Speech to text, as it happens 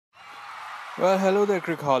Well, hello there,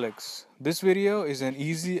 crickaholics. This video is an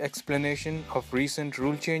easy explanation of recent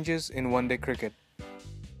rule changes in one-day cricket.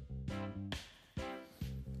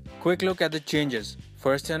 Quick look at the changes.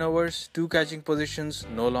 First 10 overs, 2 catching positions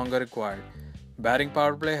no longer required. Batting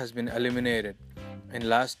power play has been eliminated. In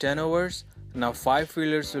last 10 overs, now 5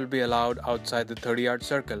 fielders will be allowed outside the 30-yard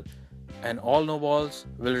circle, and all no balls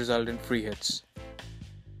will result in free hits.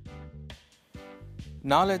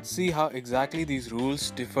 Now let's see how exactly these rules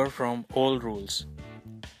differ from old rules.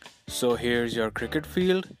 So here's your cricket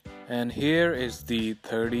field, and here is the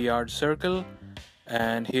 30-yard circle,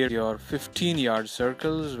 and here are your 15-yard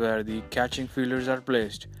circles where the catching fielders are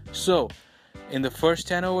placed. So, in the first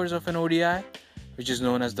 10 overs of an ODI, which is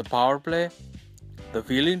known as the power play, the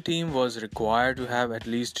fielding team was required to have at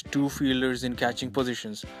least 2 fielders in catching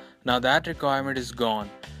positions. Now that requirement is gone,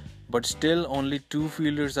 but still only 2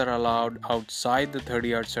 fielders are allowed outside the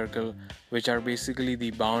 30-yard circle, which are basically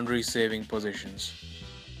the boundary saving positions.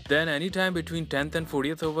 Then anytime between 10th and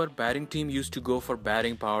 40th over, batting team used to go for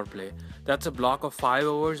batting power play. That's a block of 5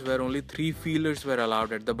 overs where only 3 fielders were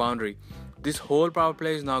allowed at the boundary. This whole power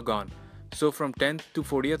play is now gone. So from 10th to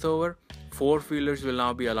 40th over, 4 fielders will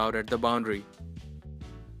now be allowed at the boundary.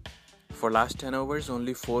 For last 10 overs,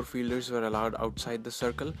 only 4 fielders were allowed outside the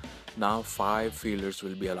circle. Now 5 fielders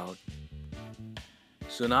will be allowed.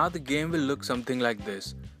 So now the game will look something like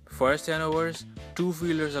this. First 10 overs, 2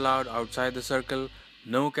 fielders allowed outside the circle,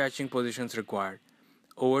 no catching positions required.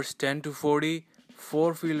 Overs 10 to 40,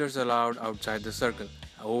 4 fielders allowed outside the circle.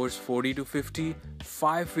 Overs 40 to 50,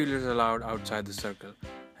 5 fielders allowed outside the circle.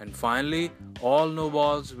 And finally, all no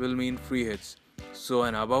balls will mean free hits. So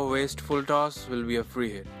an above waist full toss will be a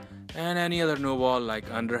free hit. And any other no ball like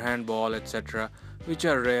underhand ball, etc., which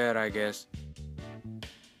are rare, I guess.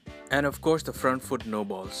 And of course the front foot no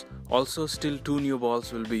balls. Also still 2 new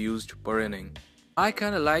balls will be used per inning. I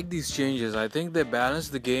kinda like these changes. I think they balance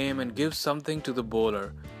the game and give something to the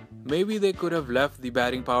bowler. Maybe they could have left the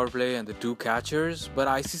batting power play and the 2 catchers, but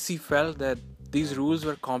ICC felt that these rules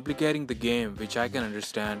were complicating the game, which I can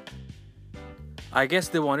understand. I guess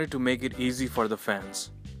they wanted to make it easy for the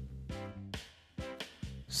fans.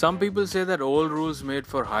 Some people say that old rules made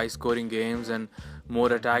for high-scoring games and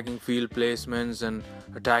more attacking field placements and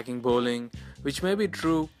attacking bowling, which may be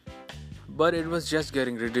true, but it was just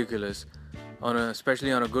getting ridiculous,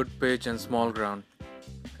 especially on a good pitch and small ground.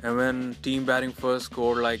 And when team batting first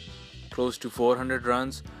scored like close to 400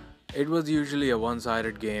 runs, it was usually a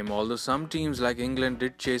one-sided game, although some teams like England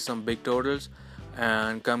did chase some big totals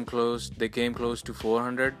and came close to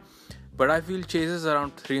 400. But I feel chases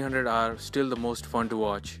around 300 are still the most fun to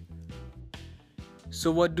watch.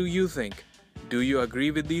 So what do you think? Do you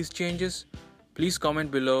agree with these changes? Please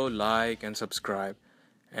comment below, like and subscribe,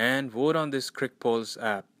 and vote on this CrickPolls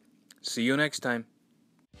app. See you next time.